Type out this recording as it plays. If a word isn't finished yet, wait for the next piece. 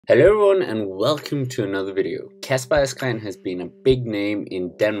Hello everyone and welcome to another video. Kasper Asgreen has been a big name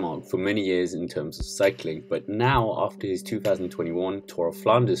in Denmark for many years in terms of cycling, but now after his 2021 Tour of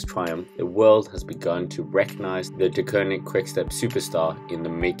Flanders triumph, the world has begun to recognize the Deceuninck quickstep superstar in the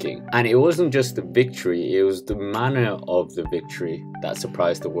making. And it wasn't just the victory, it was the manner of the victory that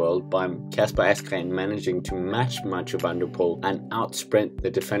surprised the world, by Kasper Asgreen managing to match Mathieu van der Poel and outsprint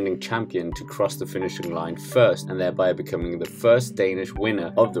the defending champion to cross the finishing line first, and thereby becoming the first Danish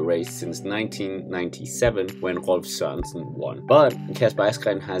winner of the race since 1997 when Rolf Sørensen won. But Kasper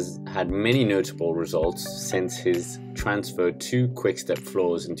Asgreen has had many notable results since his transfer to Quickstep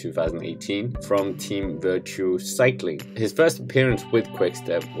Floors in 2018 from Team Virtue Cycling. His first appearance with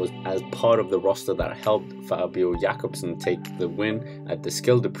Quickstep was as part of the roster that helped Fabio Jakobsen take the win at the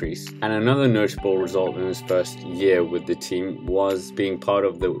Skildeprix. And another notable result in his first year with the team was being part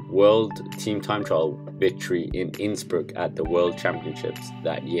of the World Team Time Trial victory in Innsbruck at the World Championships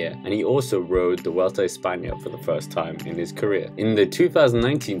that year. And he also rode the Vuelta a España for the first time in his career. In the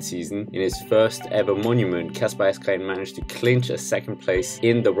 2019 season, in his first ever monument, Kasper Asgreen managed to clinch a second place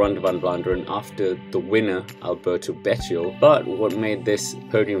in the Ronde van Vlaanderen after the winner Alberto Bettiol. But what made this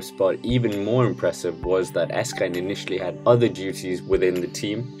podium spot even more impressive was that Asgreen initially had other duties within the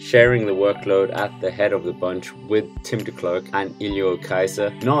team, sharing the workload at the head of the bunch with Tim de Klerk and Ilio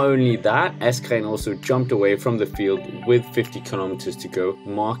Kaiser. Not only that, Asgreen also jumped away from the field with 50 kilometers to go,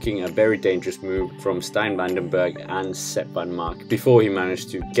 marking a very dangerous move from Stein Vandenberg and Sepp van Mark before he managed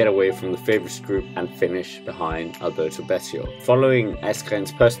to get away from the favourites group and finish behind Alberto Bettiol. Following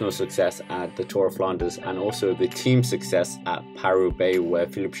Asgreen's personal success at the Tour of Flanders and also the team success at Paris-Roubaix where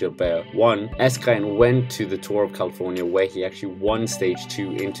Philippe Gilbert won, Asgreen went to the Tour of California where he actually won stage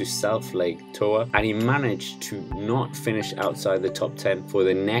 2 into South Lake Tour, and he managed to not finish outside the top 10 for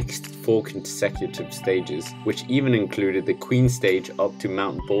the next 4 consecutive stages, which even included the Queen stage up to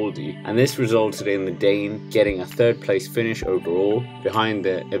Mount Baldy, and this resulted in the Dane getting a 3rd place finish overall behind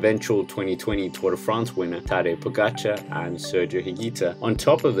the eventual 2020 Tour de France winner Tadej Pogacar and Sergio Higuita. On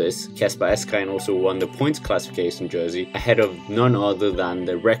top of this, Kasper Asgreen also won the points classification jersey ahead of none other than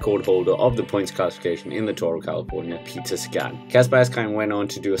the record holder of the points classification in the Tour of California, Peter Sagan. Kasper Asgreen went on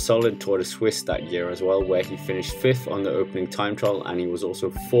to do a solid Tour de Suisse that year as well, where he finished 5th on the opening time trial, and he was also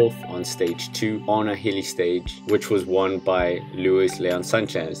 4th on stage 2 on a hilly stage, which was won by Luis Leon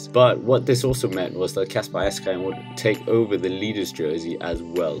Sanchez. But what this also meant was that Kasper Asgreen would take over the leader's jersey as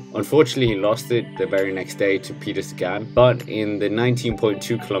well. Unfortunately, he lost it the very next day to Peter Sagan, but in the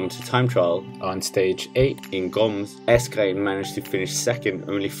 19.2 kilometer time trial on stage 8 in Goms, Asgreen managed to finish 2nd,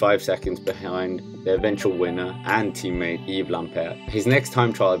 only 5 seconds behind the eventual winner and teammate Yves Lampaert. His next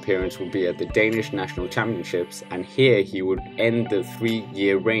time trial appearance would be at the Danish National Championships, and here he would end the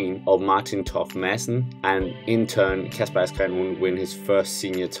 3-year reign of Martin Toft Madsen, and in turn Kasper Asgreen would win his first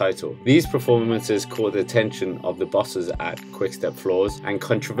senior title. These performances caught the attention of the bosses at Quickstep Floors, and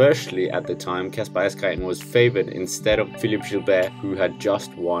controversially at the time, Kasper Asgreen was favoured instead of Philippe Gilbert, who had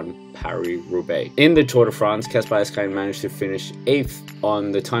just won Paris-Roubaix. In the Tour de France, Kasper Asgreen managed to finish 8th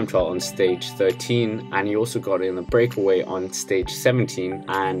on the time trial on stage 13, and he also got in the breakaway on stage 17,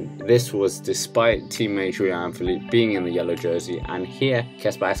 and this was despite teammate Julian Philippe being in the yellow jersey. And here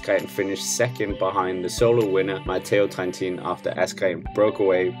Kasper Asgreen finished 2nd behind the solo winner Matteo Trentin after Asgreen broke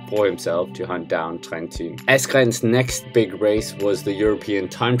away for himself to hunt down Trentin. Asgreen's next big race was the European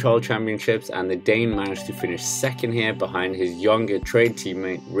Time Trial Championships, and the Dane managed to finish 2nd here behind his younger trade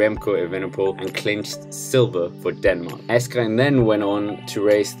teammate Remco Evenepoel and clinched silver for Denmark. Asgreen then went on to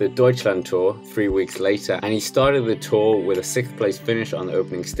race the Deutschland Tour 3 weeks later, and he started the tour with a 6th place finish on the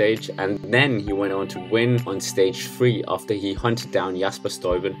opening stage, and then he went on to win on stage 3 after he hunted down Jasper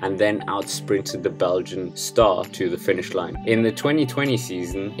Stuyven and then out-sprinted the Belgian star to the finish line. In the 2020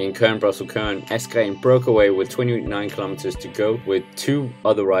 season in Kuurne-Brussels-Kuurne, Asgreen broke away with 29 kilometers to go with 2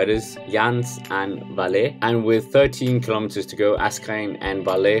 other riders, Jans and Vallet, and with 13 kilometers to go, Asgreen and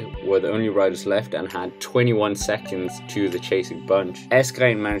Vallet were the only riders left and had 21 seconds to the chasing bunch.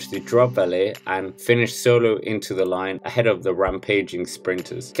 Asgreen managed to drop Vallet and finish solo into the line ahead of the rampaging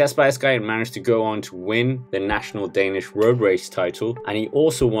sprinters. Kasper Asgreen managed to go on to win the national Danish road race title, and he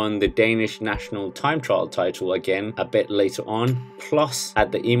also won the Danish national time trial title again a bit later on. Plus,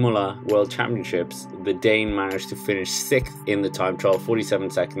 at the Imola World Championships, the Dane managed to finish 6th in the time trial, 47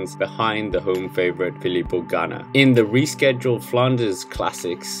 seconds behind the home favourite Filippo Ganna. In the rescheduled Flanders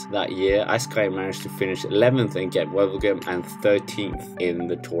Classics that year, Asgreen managed to finish 11th in Gent Wevelgem and 13th 13th in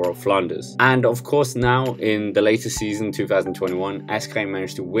the Tour of Flanders. And of course now in the later season 2021, Asgreen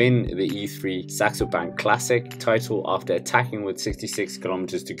managed to win the E3 Saxo Bank Classic title after attacking with 66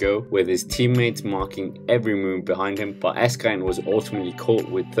 kilometers to go, with his teammates marking every move behind him, but Asgreen was ultimately caught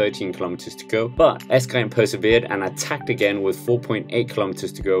with 13 kilometers to go. But Asgreen persevered and attacked again with 4.8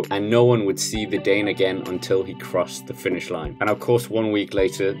 kilometers to go, and no one would see the Dane again until he crossed the finish line. And of course 1 week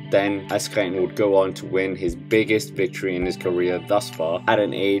later, then Asgreen would go on to win his biggest victory in his career thus far at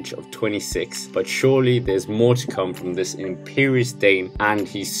an age of 26. But surely there's more to come from this imperious Dane, and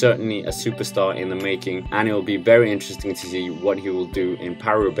he's certainly a superstar in the making, and it will be very interesting to see what he will do in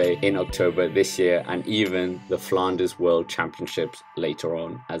Paris-Roubaix in October this year, and even the Flanders World Championships later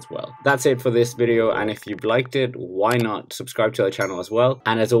on as well. That's it for this video, and if you've liked it, why not subscribe to our channel as well.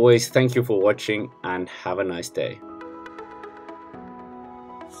 And as always, thank you for watching and have a nice day.